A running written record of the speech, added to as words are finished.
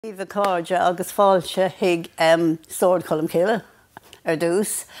Eva Corja agus fáilte hig Sword Columcille ar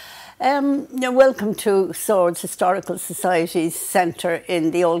dús. You're welcome to Swords Historical Society's centre in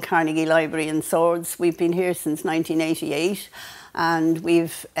the Old Carnegie Library in Swords. We've been here since 1988 and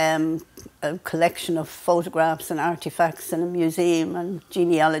we've a collection of photographs and artefacts and a museum and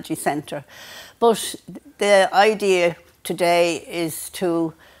genealogy centre. But the idea today is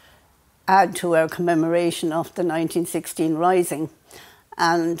to add to our commemoration of the 1916 Rising.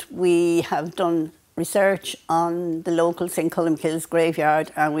 And we have done research on the local St. Columcille's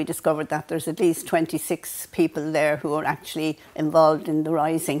graveyard, and we discovered that there's at least 26 people there who are actually involved in the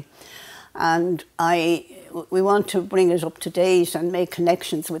Rising. And we want to bring it up to date and make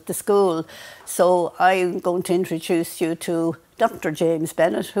connections with the school. So I'm going to introduce you to Dr. James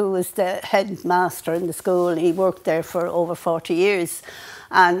Bennett, who was the headmaster in the school. He worked there for over 40 years.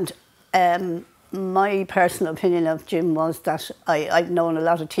 And my personal opinion of Jim was that I've known a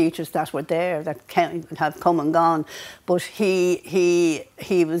lot of teachers that were there that have come and gone, but he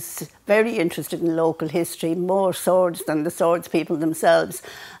was very interested in local history, more swords than the swords people themselves,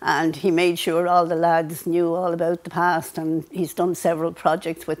 and he made sure all the lads knew all about the past, and he's done several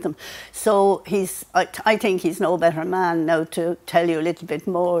projects with them. So I think he's no better man now to tell you a little bit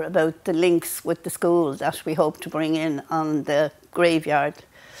more about the links with the school that we hope to bring in on the graveyard.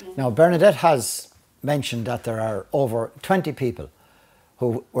 Now, Bernadette has mentioned that there are over 20 people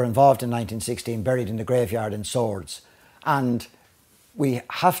who were involved in 1916 buried in the graveyard in Swords. And we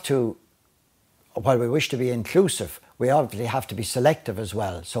have to, while we wish to be inclusive, we obviously have to be selective as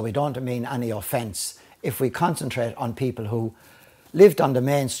well. So we don't mean any offence if we concentrate on people who lived on the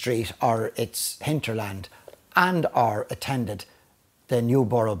main street or its hinterland and or attended the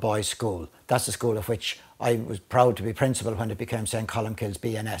Newborough Boys' School. That's the school of which I was proud to be principal when it became St. Columcille's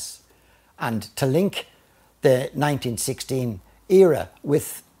BNS. And to link the 1916 era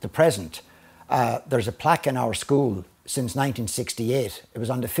with the present, there's a plaque in our school since 1968. It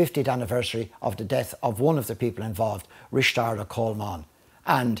was on the 50th anniversary of the death of one of the people involved, Ristarda Coleman.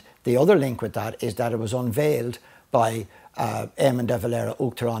 And the other link with that is that it was unveiled by Eamon de Valera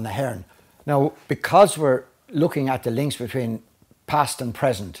Uachtaráin na hÉireann. Now, because we're looking at the links between past and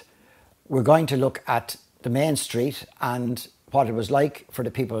present, we're going to look at the main street and what it was like for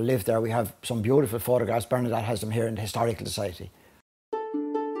the people who lived there. We have some beautiful photographs. Bernadette has them here in the Historical Society.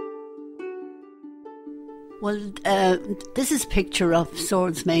 Well, this is a picture of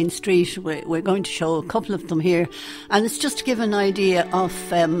Swords Main Street. We're going to show a couple of them here. And it's just to give an idea of,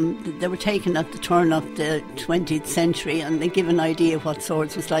 they were taken at the turn of the 20th century, and they give an idea of what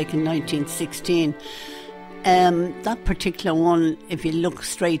Swords was like in 1916. That particular one, if you look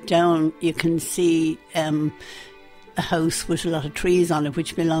straight down, you can see a house with a lot of trees on it,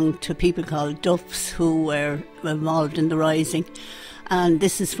 which belonged to people called Duffs, who were involved in the Rising. And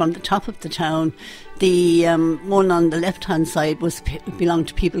this is from the top of the town. The one on the left-hand side belonged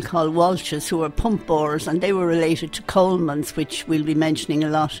to people called Walshes, who were pump borers, and they were related to Colemans, which we'll be mentioning a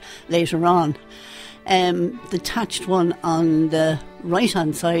lot later on. The thatched one on the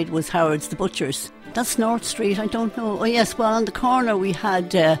right-hand side was Howard's the Butchers. That's North Street, I don't know. Oh yes, well on the corner we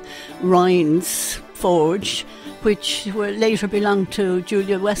had Ryan's Forge, which later belonged to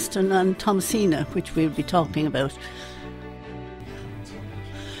Julia Weston and Thomasina, which we'll be talking about.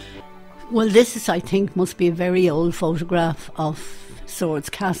 Well, this is, I think, must be a very old photograph of Swords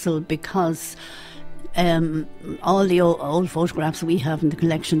Castle, because all the old photographs we have in the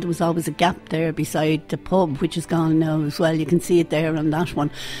collection, there was always a gap there beside the pub, which is gone now as well. You can see it there on that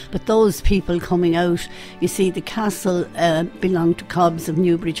one. But those people coming out, you see the castle belonged to Cobbs of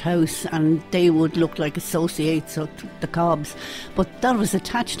Newbridge House, and they would look like associates of the Cobbs. But that was a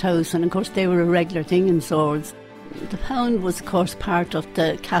thatched house, and of course they were a regular thing in Swords. The pound was, of course, part of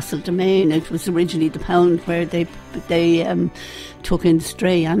the castle domain. It was originally the pound where they took in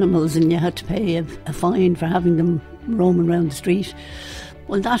stray animals, and you had to pay a fine for having them roaming around the street.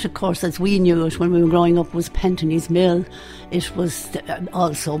 Well, that, of course, as we knew it when we were growing up, was Pentoney's Mill. It was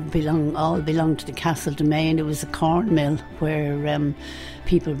also belonged to the castle domain. It was a corn mill where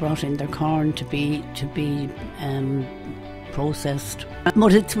people brought in their corn to be processed.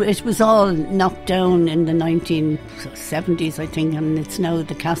 But it was all knocked down in the 1970s, I think, and it's now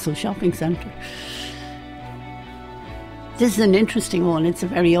the Castle Shopping Centre. This is an interesting one. It's a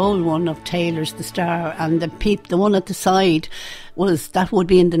very old one of Taylor's The Star, and the one at the side that would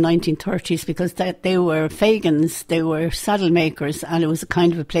be in the 1930s, because they were Fagans, they were saddle makers, and it was a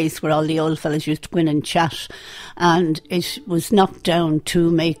kind of a place where all the old fellas used to go in and chat, and it was knocked down to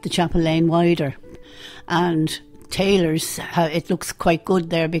make the Chapel Lane wider. And Taylors, it looks quite good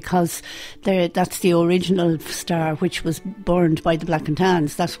there because that's the original star which was burned by the Black and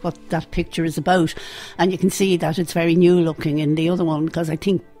Tans. That's what that picture is about. And you can see that it's very new looking in the other one, because I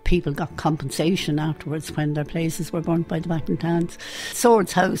think people got compensation afterwards when their places were burnt by the Black and Tans.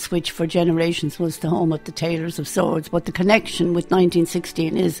 Swords House, which for generations was the home of the Taylors of Swords, but the connection with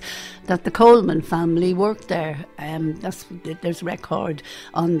 1916 is that the Coleman family worked there. There's a record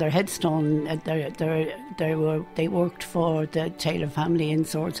on their headstone. They worked for the Taylor family in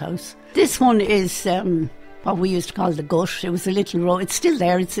Swords House. This one is what we used to call the Gut. It was a little road. It's still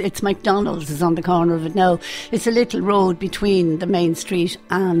there. It's McDonald's is on the corner of it now. It's a little road between the main street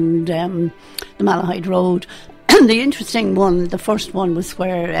and the Malahide Road. The interesting one, the first one, was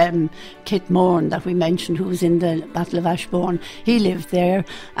where Kit Moran, that we mentioned, who was in the Battle of Ashbourne, he lived there.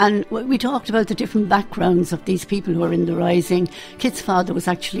 And we talked about the different backgrounds of these people who were in the Rising. Kit's father was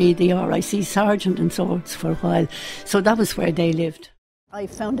actually the RIC sergeant in Swords for a while, so that was where they lived. I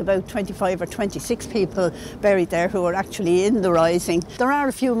found about 25 or 26 people buried there who were actually in the Rising. There are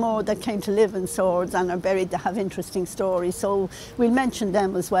a few more that came to live in Swords and are buried that have interesting stories, so we'll mention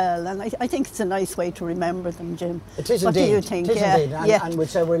them as well. And I think it's a nice way to remember them, Jim. It is what indeed. Do you think? It is indeed. And we'd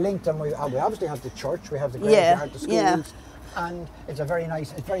say we're linked, and we obviously have the church, we have the graveyard, the schools, and it's very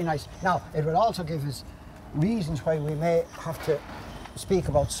nice. Now, it will also give us reasons why we may have to speak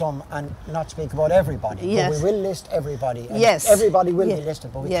about some and not speak about everybody. Yes. But we will list everybody. And yes. Everybody will be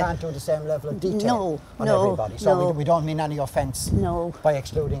listed, but we can't do the same level of detail on everybody. So we don't mean any offence by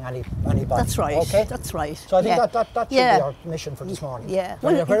excluding anybody. That's right. Okay? That's right. So I think that should be our mission for this morning. Yeah.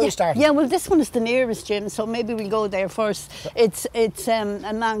 Where are we starting? Yeah, well, this one is the nearest, Jim, so maybe we'll go there first. It's a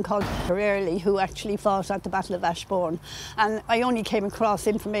man called Early who actually fought at the Battle of Ashbourne. And I only came across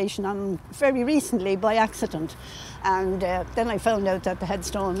information on him very recently by accident. And then I found out that the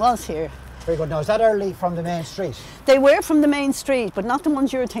headstone was here. Very good. Now, is that Early from the main street? They were from the main street, but not the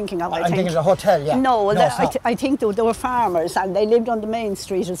ones you're thinking of, I think. I'm thinking of the hotel, yeah. No, I think they were farmers, and they lived on the main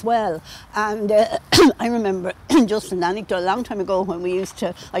street as well. And I remember just an anecdote a long time ago when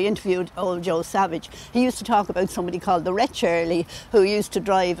I interviewed old Joe Savage. He used to talk about somebody called the Wretch Early, who used to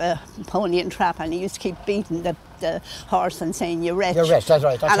drive a pony and trap, and he used to keep beating the horse and saying, "You wretch." You're wretch, that's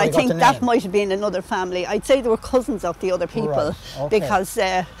right. That's and how I got think the that name. might have been another family. I'd say they were cousins of the other people, right. Okay. because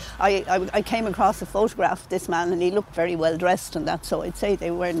I came across a photograph of this man and he looked very well dressed and that, so I'd say they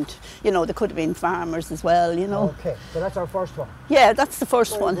weren't, they could have been farmers as well, Okay, so that's our first one. Yeah, that's the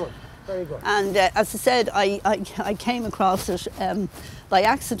first one. Good. Very good. And as I said, I came across it by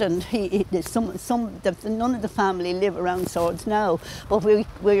accident. None of the family live around Swords now, but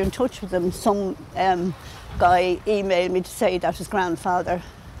we're in touch with them. Some guy emailed me to say that his grandfather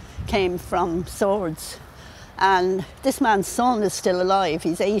came from Swords. And this man's son is still alive.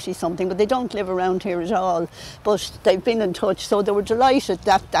 He's 80 something, but they don't live around here at all. But they've been in touch, so they were delighted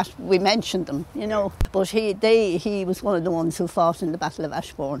that we mentioned them, But he was one of the ones who fought in the Battle of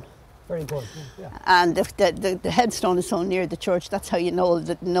Ashbourne. Very good. Yeah. And the headstone is so near the church. That's how you know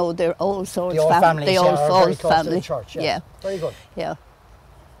their old Swords the old family. The old very close family. to the church. Yeah. Very good. Yeah.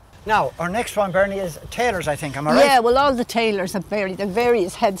 Now, our next one, Bernie, is Taylors, I think. Am I right? Yeah, well, all the Taylors have buried. There are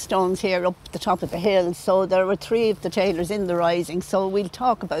various headstones here up the top of the hill. So there were 3 of the Taylors in the Rising. So we'll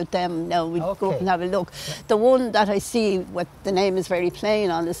talk about them now. We'll go up and have a look. The one that I see, what the name is very plain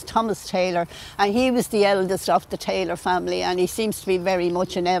on, is Thomas Taylor. And he was the eldest of the Taylor family. And he seems to be very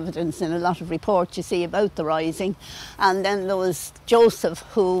much in evidence in a lot of reports you see about the Rising. And then there was Joseph,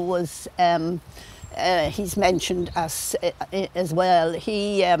 who was... he's mentioned as well.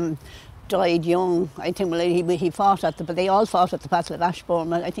 He died young. I think he fought but they all fought at the Battle of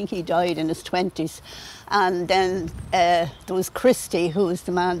Ashbourne. I think he died in his 20s. And then there was Christie, who was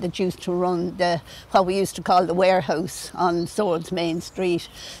the man that used to run what we used to call the warehouse on Swords Main Street.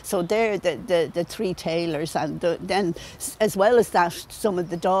 So they're the 3 Taylors. And then, as well as that, some of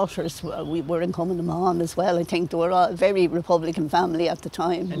the daughters were incumbent them on as well. I think they were all a very Republican family at the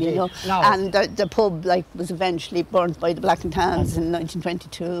time. Indeed. No. And the pub was eventually burnt by the Black and Tans in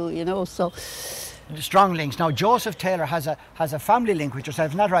 1922. So. Strong links. Now, Joseph Taylor has a family link with yourself,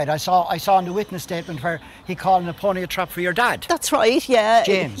 isn't that right? I saw in the witness statement where he called a pony a trap for your dad. That's right, yeah.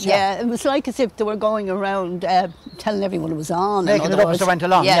 James, yeah. It was like as if they were going around telling everyone it was on. Making it up as they went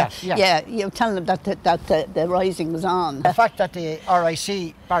along, yeah. Telling them that the Rising was on. The fact that the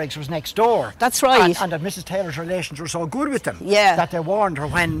RIC barracks was next door. That's right. And that Mrs. Taylor's relations were so good with them. Yeah. That they warned her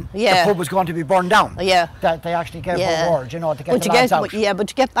when the pub was going to be burned down. Yeah. That they actually gave her word, to get the lads out. Yeah, but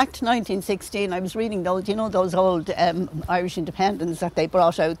to get back to 1916, I was reading those, you know, those old Irish Independents that they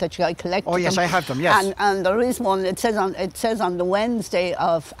brought out that I collected. Oh yes, them. I have them. Yes. And there is one. It says on the Wednesday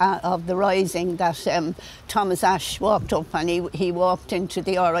of the Rising that Thomas Ashe walked up, and he walked into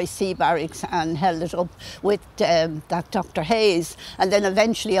the RIC barracks and held it up with that Dr. Hayes, and then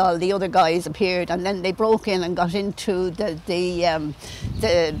eventually all the other guys appeared, and then they broke in and got into the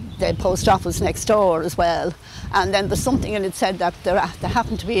post office next door as well. And then there's something in it said that there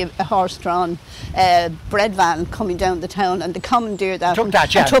happened to be a horse-drawn bread van coming down the town, and they commandeered that,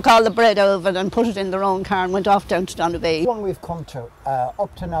 and took all the bread over it and put it in their own car and went off down to Donabay. One we've come to,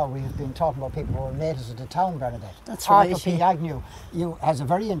 up to now we've been talking about people who are natives of the town, Bernadette. That's right. Arthur P. Agnew has a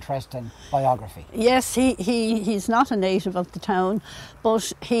very interesting biography. Yes, he's not a native of the town,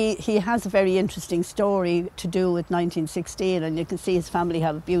 but he has a very interesting story to do with 1916, and you can see his family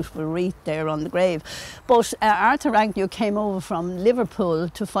have a beautiful wreath there on the grave. But Arthur Agnew came over from Liverpool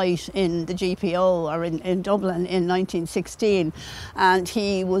to fight in the GPO, or in Dublin, in 1916, and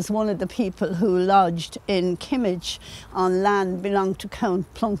he was one of the people who lodged in Kimmage on land belonged to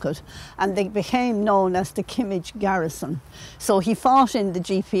Count Plunkett, and they became known as the Kimmage Garrison. So he fought in the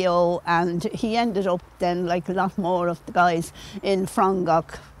GPO, and he ended up then, like a lot more of the guys, in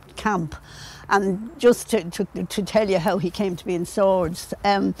Frongok camp. And just to tell you how he came to be in Swords,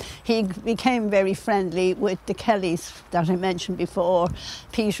 he became very friendly with the Kellys that I mentioned before,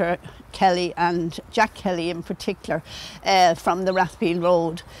 Peter Kelly and Jack Kelly in particular, from the Rathfield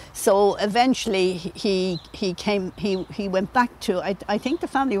Road. So eventually he went back to, I think the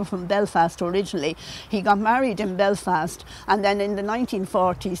family were from Belfast originally. He got married in Belfast, and then in the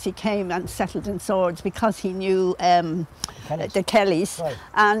 1940s he came and settled in Swords because he knew the Kellys. Right.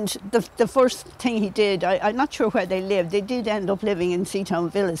 And the first thing he did, I'm not sure where they lived. They did end up living in Seatown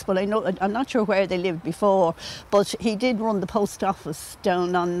Villas, but I'm not sure where they lived before. But he did run the post office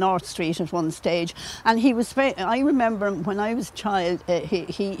down on North Street at one stage, and he was I remember when I was a child,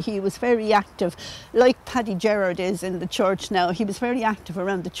 he was very active, like Paddy Gerard is in the church now. He was very active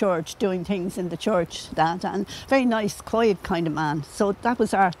around the church, doing things in the church, and very nice, quiet kind of man. So that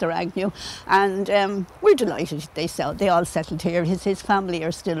was Arthur Agnew, and we're delighted they all settled here. His family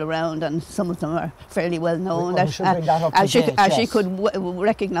are still around, and some of them are fairly well known. As you could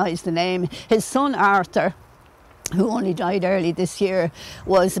recognise the name. His son Arthur, who only died early this year,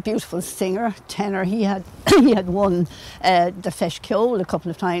 was a beautiful singer, tenor. He had won the Feis Ceoil a couple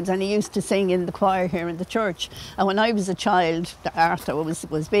of times, and he used to sing in the choir here in the church. And when I was a child, Arthur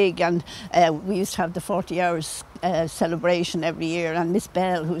was big, and we used to have the 40 hours celebration every year, and Miss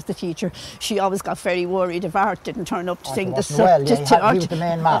Bell, who was the teacher, she always got very worried if Art didn't turn up to sing the song.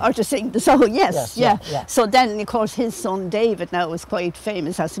 Or to sing the song, yes. So then, of course, his son David now is quite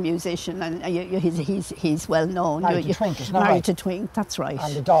famous as a musician, and he's well known. Married to Twink, isn't that Married right? to Twink, that's right.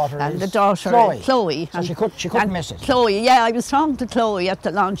 And the daughter Chloe. So she couldn't miss it. Chloe, yeah, I was talking to Chloe at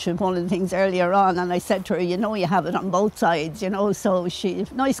the launch of one of the things earlier on, and I said to her, you know, you have it on both sides, you know. So she,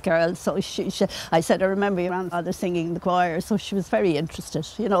 nice girl. So I said, I remember your grandfather singing in the choir, so she was very interested,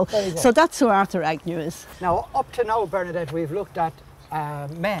 you know. So that's who Arthur Agnew is. Now, up to now, Bernadette, we've looked at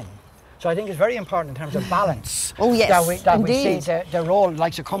men. So I think it's very important in terms of balance. Oh yes, that we see the role,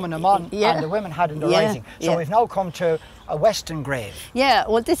 like the coming on, and the women had in the rising. So we've now come to a Weston grave. Yeah,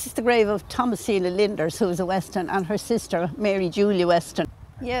 well, this is the grave of Thomasina Linders, who was a Weston, and her sister Mary Julia Weston.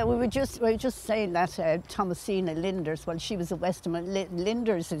 Yeah, we were just saying that Thomasina Linders. Well, she was a Weston.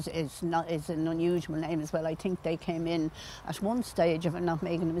 Linders is an unusual name as well. I think they came in at one stage, if I'm not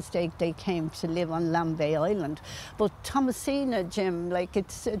making a mistake, they came to live on Lambay Island. But Thomasina, Jim, like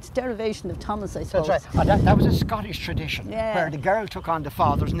it's derivation of Thomas, I suppose. That's right. That was a Scottish tradition where the girl took on the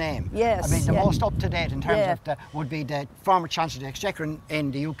father's name. Yes. I mean, the most up to date in terms of would be the former Chancellor of the Exchequer in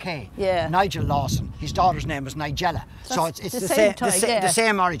the UK. Yeah. Nigel Lawson. His daughter's name was Nigella. So it's the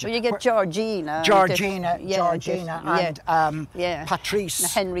same origin. Well, you get Georgina. And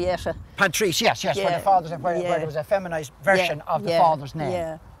Patrice. Henrietta. Patrice, yes, where the father's name, where there was a feminized version of the father's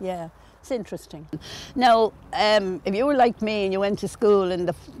name. Yeah. It's interesting. Now, if you were like me and you went to school in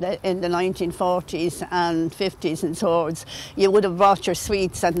the 1940s and 50s in Swords, you would have bought your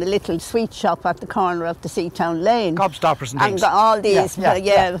sweets at the little sweet shop at the corner of the Seatown Lane. Gobstoppers and things. And got all these,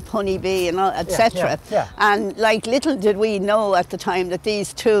 honeybee and all, etc. And like little did we know at the time that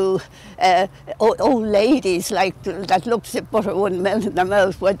these two old ladies, like that looked as if butter wouldn't melt in their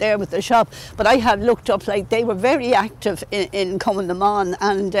mouth, were there with the shop. But I have looked up, like they were very active in coming them on,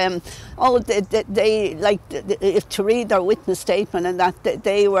 and Oh, they like if to read their witness statement and that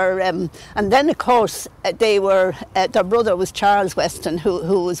they were, and then of course they were. Their brother was Charles Weston,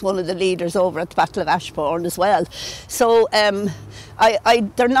 who was one of the leaders over at the Battle of Ashbourne as well. So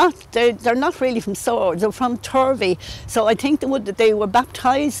they're not really from Swords. They're from Turvey. So I think they were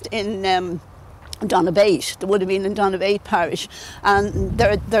baptised in. Donabate, they would have been in Donabate parish, and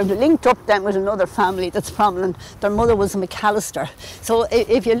they're linked up then with another family that's prominent. Their mother was a McAllister. So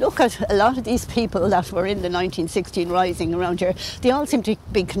if you look at a lot of these people that were in the 1916 rising around here, they all seem to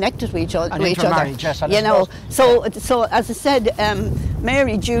be connected with each other. And intermarried, yes, you know. So as I said,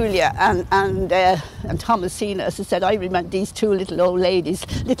 Mary Julia and Thomasina, as I said, I remember these two little old ladies,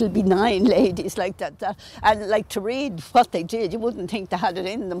 little benign ladies like that, and like to read what they did, you wouldn't think they had it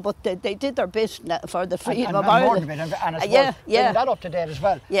in them, but they did their bit for the freedom of Ireland. And I suppose bringing that up to date as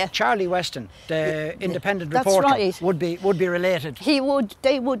well. Yeah. Charlie Weston, the independent That's reporter, right. would be related.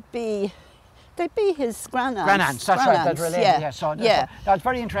 They'd be his grandaunt. Grandaunt, that's right, that's related. Yeah. So that's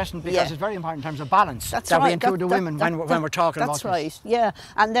very interesting because it's very important in terms of balance that we include the women when we're talking about this. That's right, yeah.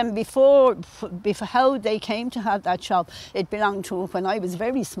 And then before how they came to have that shop, it belonged to, when I was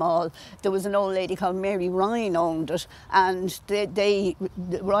very small, there was an old lady called Mary Ryan owned it, and the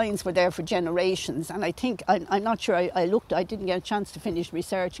Ryans were there for generations. And I think, I'm not sure, I didn't get a chance to finish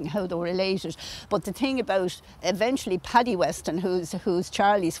researching how they were related, but the thing about eventually Paddy Weston, who's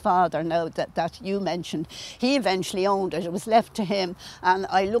Charlie's father now, that you mentioned, he eventually owned it. It was left to him, and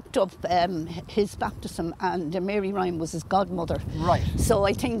I looked up his baptism, and Mary Ryan was his godmother. Right. So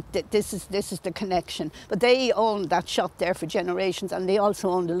I think that this is the connection. But they owned that shop there for generations, and they also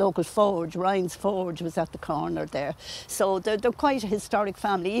owned a local forge. Ryan's Forge was at the corner there. So they're quite a historic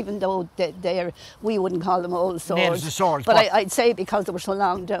family, even though we wouldn't call them old Swords. Names of Swords. But I'd say because they were so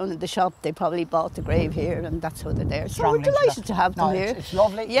long down in the shop, they probably bought the grave here, and that's how they're there. So we're delighted to have them here. It's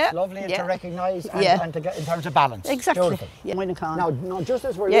lovely. Yeah. It's lovely to recognise and to get in terms of balance. Exactly. Beautiful. Yeah. Now, just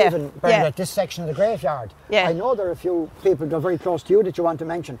as we're leaving, Bernadette, this section of the graveyard, I know there are a few people that are very close to you that you want to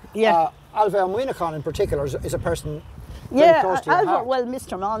mention. Yeah. Alva Winnicon in particular is a person very close to your heart. Well,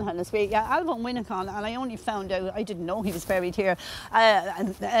 Mr. Monaghan as well. Yeah, Alva Winnicon, and I only found out, I didn't know he was buried here.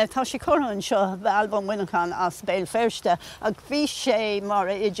 Tá sé corran seo Alva Winnicon as Bale Fersta, a bhí sé mar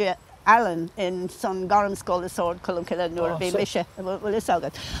ige Alan in Son Gorham School of Sword Columkilla Nur be Misha. Well, it's all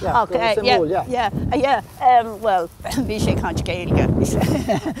good. Okay, well, Misha can't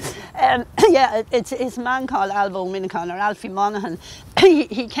yeah, it's a man called Alva Winnicon or Alfie Monaghan.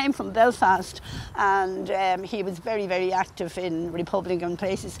 He came from Belfast, and he was very, very active in Republican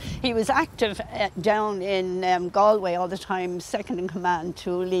places. He was active down in Galway all the time, second in command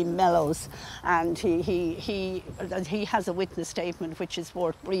to Liam Mellows, and he has a witness statement which is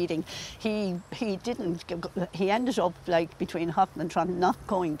worth reading. He ended up like between Houghton and Tron not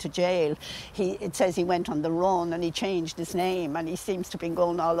going to jail. It says he went on the run and he changed his name, and he seems to have been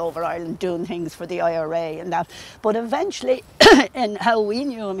going all over Ireland doing things for the IRA and that. But eventually, and how we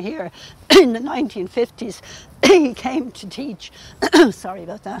knew him here in the 1950s, he came to teach. Sorry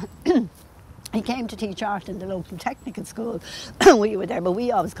about that. He came to teach art in the local technical school. We were there, but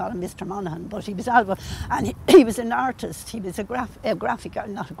we always called him Mr. Monaghan, but he was Alva, and he was an artist. He was a graphic art,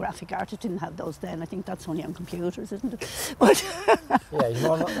 not a graphic artist, didn't have those then. I think that's only on computers, isn't it? But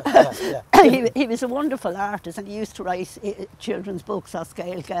he was a wonderful artist, and he used to write children's books on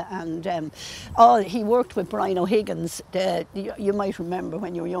Gaeilge, and he worked with Brian O'Higgins. You might remember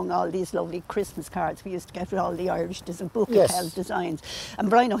when you were young, all these lovely Christmas cards we used to get with all the Irish book of designs. And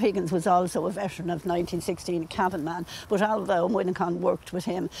Brian O'Higgins was also a veteran of 1916, Cavan man, but Alva Winnicon worked with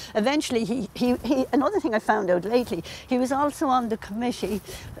him. Eventually, he another thing I found out lately, he was also on the committee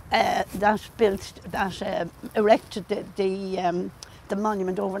that erected the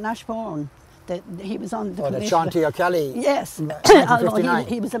monument over in Ashbourne. He was on the committee. Sean T. O'Kelly. Yes,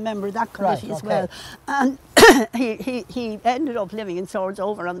 he was a member of that committee as well. And he ended up living in Swords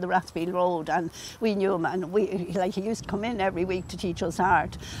over on the Rathfield Road, and we knew him, and he used to come in every week to teach us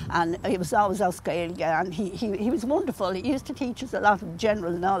art, and he was always us Gaeilge, and he was wonderful. He used to teach us a lot of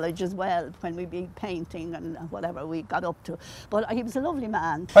general knowledge as well when we'd be painting and whatever we got up to. But he was a lovely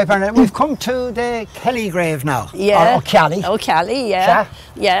man. Right, Bernadette, we've come to the Kelly grave now. Yeah. Or O'Kelly. O'Kelly, yeah.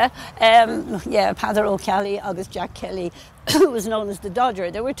 Yeah, Father O'Kelly, August Jack Kelly, who was known as the Dodger.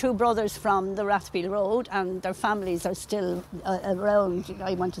 There were two brothers from the Rathfield Road, and their families are still around.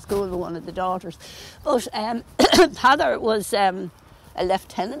 I went to school with one of the daughters. But Father was a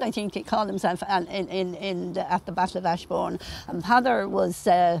lieutenant, I think he called himself, at the Battle of Ashbourne. And Father was,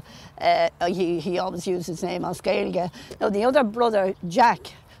 he always used his name as Gaeilge. Now the other brother,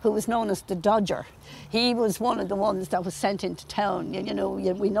 Jack, who was known as the Dodger. He was one of the ones that was sent into town. You know,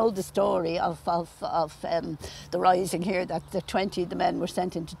 we know the story of the rising here, that the 20 of the men were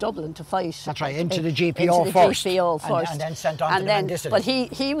sent into Dublin to fight. That's right, into the GPO first. GPO and then sent on to the Mendicity. But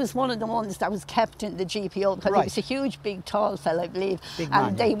he was one of the ones that was kept in the GPO because he was a huge, big, tall fella, I believe.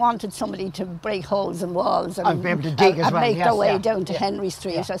 And they wanted somebody to break holes in walls and be able to dig as well. Make their way down to Henry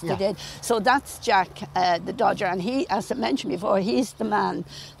Street as they did. So that's Jack the Dodger, and he, as I mentioned before, he's the man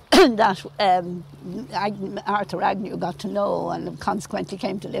that Arthur Agnew got to know and consequently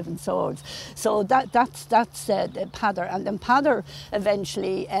came to live in Swords. So that's Padder. And then Padder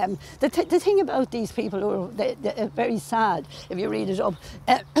eventually, the thing about these people who are very sad, if you read it up,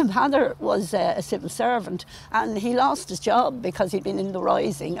 Padder was a civil servant and he lost his job because he'd been in the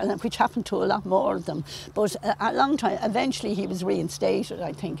rising, and which happened to a lot more of them. But a long time, eventually he was reinstated,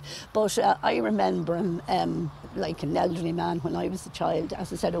 I think. But I remember him like an elderly man when I was a child.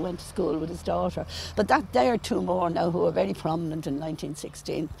 As I said, I went to school with his daughter. But there are two more now who are very prominent in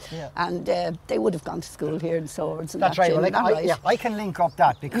 1916. Yeah. And they would have gone to school here in Swords. That's right. Well, I can link up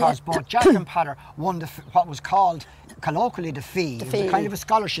that because both Jack and Padder won what was called colloquially the fee. It was a kind of a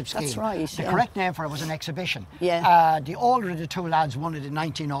scholarship scheme. That's right. The correct name for it was an exhibition. Yeah. The older of the two lads won it in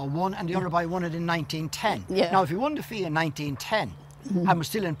 1901 and the other boy won it in 1910. Yeah. Now, if he won the fee in 1910, and was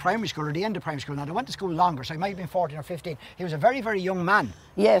still in primary school or the end of primary school. Now, they went to school longer, so he might have been 14 or 15. He was a very, very young man.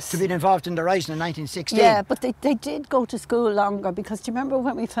 Yes. To be involved in the Rising in 1916. Yeah, but they did go to school longer because do you remember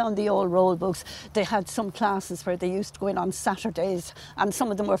when we found the old roll books, they had some classes where they used to go in on Saturdays and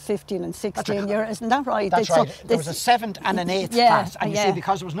some of them were 15 and 16 years. Isn't that right? That's right. There was a 7th and an 8th class. And you see,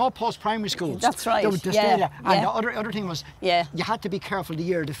 because there was no post-primary schools. That's right. And the other thing was, you had to be careful the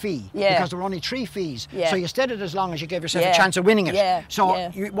year of the fee. Because there were only 3 fees. So you stayed it as long as you gave yourself a chance of winning it. So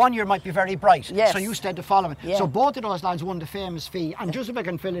one year might be very bright. So you stayed the following. So both of those lads won the famous fee. And just if I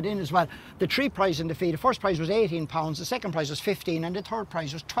can fill it in as well, the 3 prizes in the fee, the first prize was £18, the second prize was 15, and the third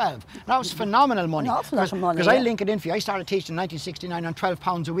prize was 12. That was phenomenal money. An awful lot of money. Because I link it in for you. I started teaching in 1969 on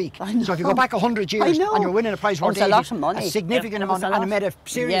 £12 a week. So if you go back 100 years and you're winning a prize worth 80, a lot of money. A significant amount, and it made a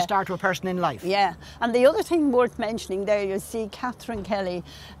serious start to a person in life. Yeah, and the other thing worth mentioning there, you see Catherine Kelly,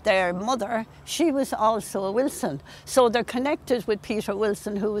 their mother, she was also a Wilson. So they're connected with Peter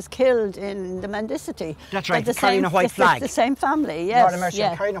Wilson, who was killed in the Mendicity. That's right, carrying a white flag. The same family, yes. Lord of mercy,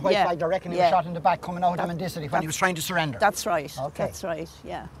 carrying a white flag. They reckon he was shot in the back coming out of Mendicity when he was trying to surrender. That's right. Okay. That's right.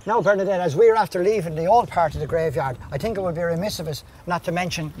 Yeah. Now, Bernadette, as we're after leaving the old part of the graveyard, I think it would be remiss of us not to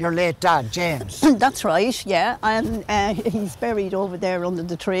mention your late dad, James. That's right. Yeah, and he's buried over there under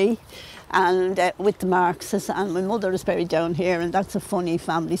the tree. And with the Marxes, and my mother is buried down here, and that's a funny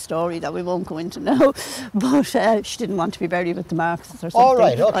family story that we won't go into now. But she didn't want to be buried with the Marxes or something. All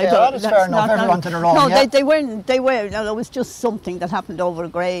right, okay, that is fair enough. Everyone to their own. No, they weren't. They were. No, it was just something that happened over a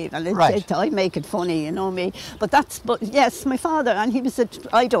grave, and I make it funny, you know me. But yes, my father, and he was.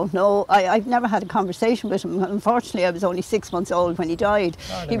 I don't know. I've never had a conversation with him. Unfortunately, I was only 6 months old when he died.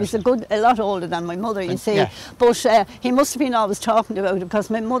 He was a lot older than my mother, you see. Yeah. But he must have been always talking about it because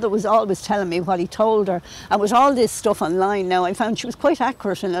my mother was always telling me what he told her, and with all this stuff online now, I found she was quite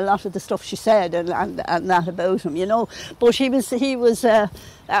accurate in a lot of the stuff she said and that about him, you know. But he was like,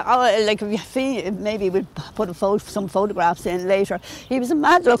 maybe we'll put some photographs in later. He was a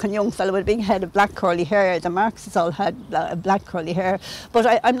mad-looking young fellow with a big head of black curly hair. The Marxes all had black curly hair,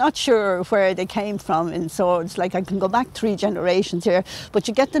 but I'm not sure where they came from in Swords. Like, I can go back 3 generations here, but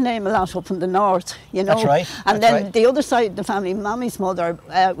you get the name a lot up in the north, you know. That's right. And then the other side of the family, Mommy's mother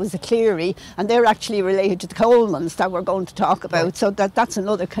was a Cleary, and they're actually related to the Colemans that we're going to talk about. Right. So that's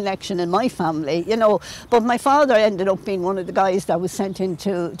another connection in my family, you know. But my father ended up being one of the guys that was sent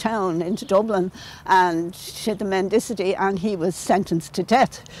into town, into Dublin, and to the Mendicity, and he was sentenced to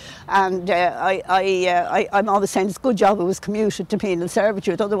death. And I'm always saying it's a good job it was commuted to penal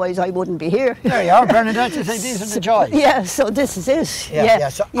servitude, otherwise I wouldn't be here. There you are, Bernadette. These are the joys. Yeah, so this is it.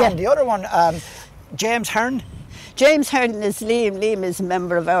 And the other one, James Hearn. James Hearn is Liam. Liam is a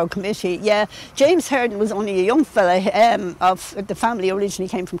member of our committee. Yeah, James Hearn was only a young fella. Of the family originally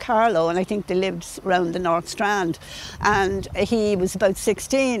came from Carlow, and I think they lived around the North Strand. And he was about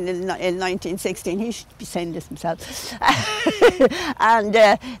 16 in 1916. He should be saying this himself. And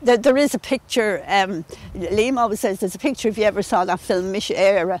there is a picture. Liam always says there's a picture. If you ever saw that film Mish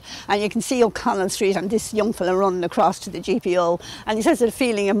Era, and you can see O'Connell Street and this young fella running across to the GPO, and he says the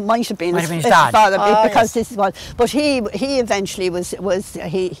feeling it might have been his father because this is what. But he eventually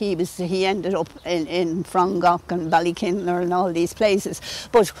he ended up in Frongoch and Ballykinler and all these places.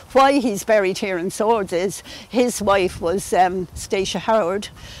 But why he's buried here in Swords is his wife was Stacia Howard,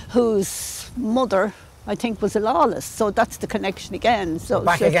 whose mother I think, was a lawless. So that's the connection again. So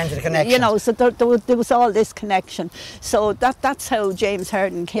back again to the connection. You know, so there was all this connection. So that's how James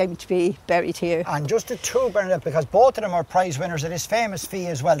Harden came to be buried here. And just the two, Bernadette, because both of them are prize winners of this famous fee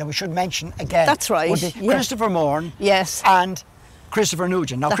as well, that we should mention again. That's right. Christopher Morn. Yes. And Christopher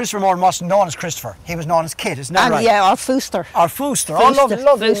Nugent. Now, Christopher Moore wasn't known as Christopher. He was known as Kit, isn't that right? Yeah, or Fooster. Or Fooster. Oh,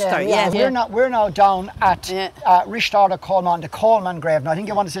 lovely Fooster, name. yeah. We're now down at Rishtard of Coleman, the Coleman grave. Now, I think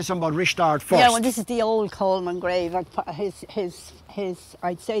you want to say something about Rishtard first. Yeah, well, this is the old Coleman grave. His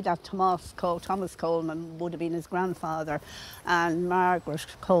I'd say that Thomas Coleman would have been his grandfather, and Margaret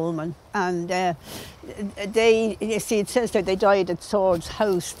Coleman. And you see, it says that they died at Swords'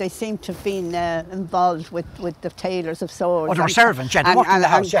 house. They seem to have been involved with the tailors of Swords. Oh, they were servants, yeah. They worked in the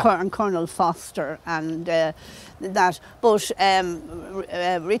house, and Colonel Foster and that. But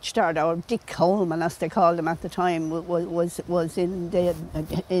Richard, or Dick Coleman, as they called him at the time, was in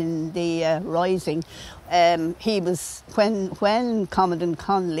the rising. He was when Commandant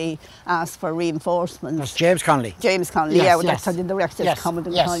Connolly asked for reinforcements. That's James Connolly. James Connolly, yes. In the rest of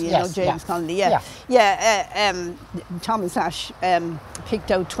Commandant Connolly, James Connolly, Thomas Ashe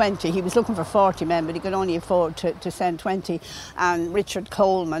picked out 20. He was looking for 40 men, but he could only afford to send 20. And Richard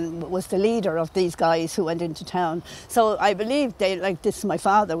Coleman was the leader of these guys who went into town. So I believe they, like this, my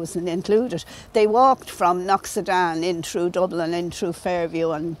father was included. They walked from Knocksedan in through Dublin, in through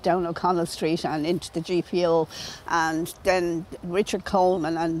Fairview and down O'Connell Street and into the GPO. And then Richard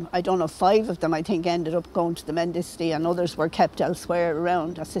Coleman and I don't know, 5 of them I think ended up going to the Mendicity, and others were kept elsewhere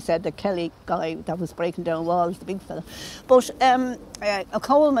around. As I said, the Kelly guy that was breaking down walls, the big fella. But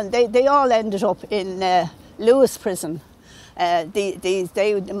Coleman, they all ended up in Lewis prison. Most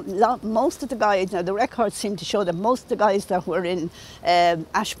of the guys, now the records seem to show that most of the guys that were in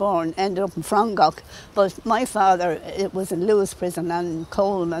Ashbourne ended up in Frongok, but my father was in Lewis prison, and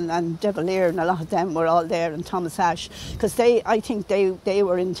Coleman and De Valere and a lot of them were all there, and Thomas Ashe, because I think they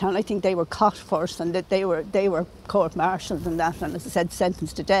were in town. I think they were caught first, and that they were court-martialed and that, and as I said,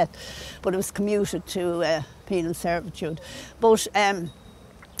 sentenced to death, but it was commuted to penal servitude. But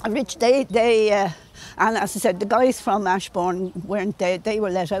Rich, and as I said, the guys from Ashbourne weren't there. They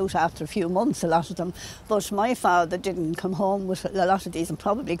were let out after a few months, a lot of them. But my father didn't come home with a lot of these, and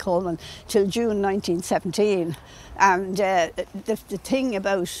probably Coleman, till June 1917. And the thing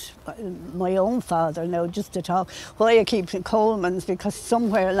about my own father now, just to talk, why I keep Coleman's, because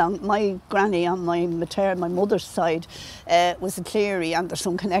somewhere along my granny on my mother's side was a Cleary, and there's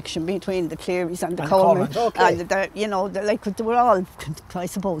some connection between the Clearys and the Colemans. Okay. And they were all, I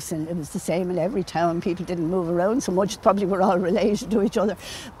suppose, it was the same in every town. People didn't move around so much. Probably were all related to each other.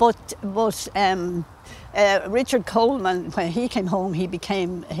 But Richard Coleman, when he came home, he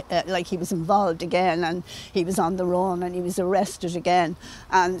became he was involved again, and he was on the run, and he was arrested again,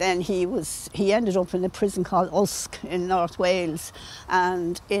 and then he ended up in a prison called Usk in North Wales,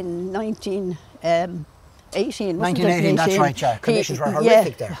 and in 1918, that's right, yeah. Conditions were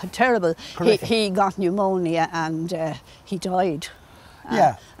horrific there. Terrible. He got pneumonia and he died.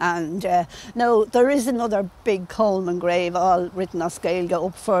 Now there is another big Coleman grave, all written on Scailga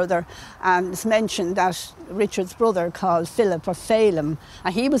up further, and it's mentioned that Richard's brother, called Philip or Phelim,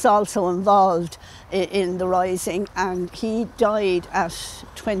 and he was also involved in the rising, and he died at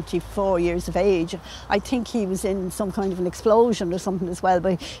 24 years of age. I think he was in some kind of an explosion or something as well,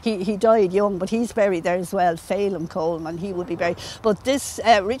 but he died young, but he's buried there as well. Phelim Coleman, he would be buried. But this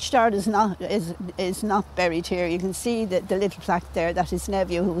Richard is not buried here. You can see the little plaque there, that his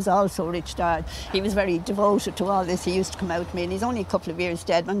nephew, who was also Richard, he was very devoted to all this. He used to come out to me, and he's only a couple of years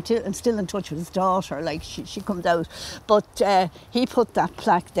dead, but I'm still in touch with his daughter, like she comes out. But he put that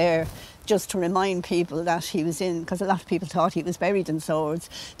plaque there just to remind people that he was in, because a lot of people thought he was buried in Swords,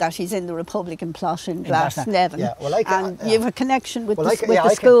 that he's in the Republican plot in Glasnevin. Yeah, well, and you have a connection with the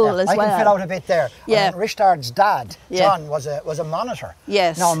school as well. I can fill out a bit there. Yeah. I mean, Rishtard's dad, John, was a monitor.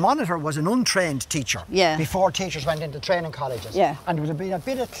 Yes. Now, a monitor was an untrained teacher before teachers went into training colleges. Yeah. And there would have been a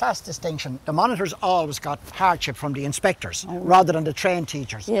bit of class distinction. The monitors always got hardship from the inspectors rather than the trained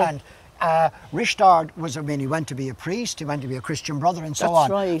teachers. Yeah. And Rishtard he went to be a priest, he went to be a Christian brother and so on.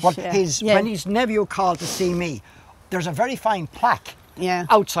 Right, but when his nephew called to see me, there's a very fine plaque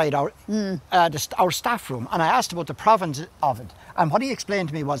outside our staff room, and I asked about the provenance of it, and what he explained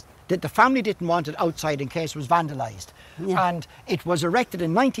to me was that the family didn't want it outside in case it was vandalised. Yeah. And it was erected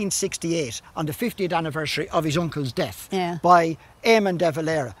in 1968 on the 50th anniversary of his uncle's death by Eamon de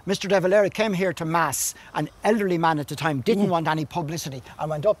Valera. Mr. de Valera came here to Mass, an elderly man at the time, didn't want any publicity, and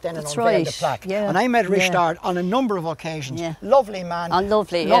went up then and unveiled the plaque. Yeah. And I met Richard on a number of occasions. Yeah. Lovely man.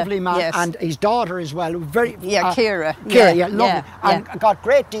 Lovely man. Yes. And his daughter as well. Very. Kira. Kira, lovely. Yeah. And got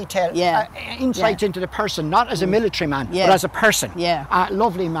great detail, insights Yeah. into the person, not as a military man, but as a person. Yeah.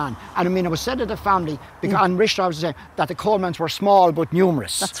 Lovely man. And I mean, it was said to the family, because, and Richard was saying that the Colemans were small but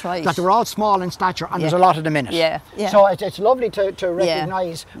numerous. That's right. That they were all small in stature, and there's a lot of them in it. Yeah. Yeah. So it's lovely to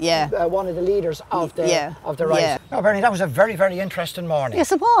recognise one of the leaders of the rise. Yeah. No, Bernie, that was a very, very interesting morning.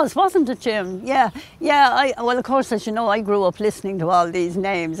 Yes, it was, wasn't it, Jim? Yeah. Well, of course, as you know, I grew up listening to all these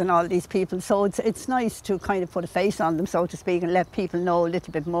names and all these people, so it's nice to kind of put a face on them, so to speak, and let people know a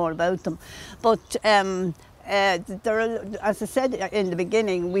little bit more about them. But there are, as I said in the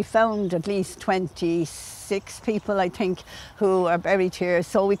beginning, we found at least 26 people, I think, who are buried here.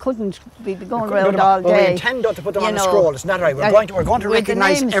 So we couldn't be going around all day. But we intend not to put them on a scroll. It's not right. We're going to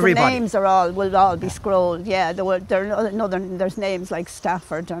recognise everybody. The names will all be scrolled. Yeah, there's names like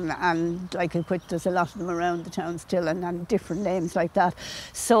Stafford and like there's a lot of them around the town still, and different names like that.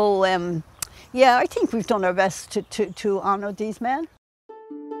 So I think we've done our best to honour these men.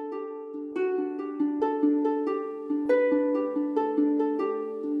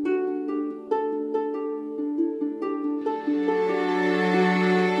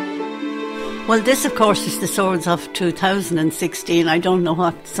 Well, this, of course, is the Swords of 2016. I don't know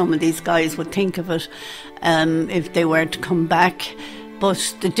what some of these guys would think of it if they were to come back.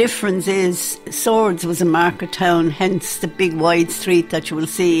 But the difference is Swords was a market town, hence the big wide street that you will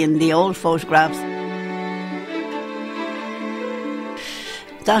see in the old photographs.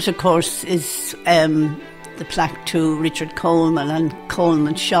 That, of course, is the plaque to Richard Coleman, and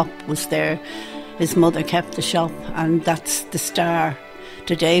Coleman's shop was there. His mother kept the shop, and that's the star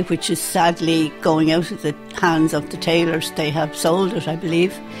today, which is sadly going out of the hands of the tailors. They have sold it, I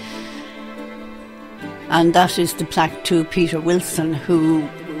believe. And that is the plaque to Peter Wilson, who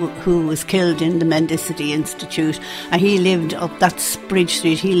was killed in the Mendicity Institute. And he lived up, that's Bridge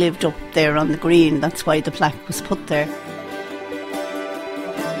Street, he lived up there on the green. That's why the plaque was put there.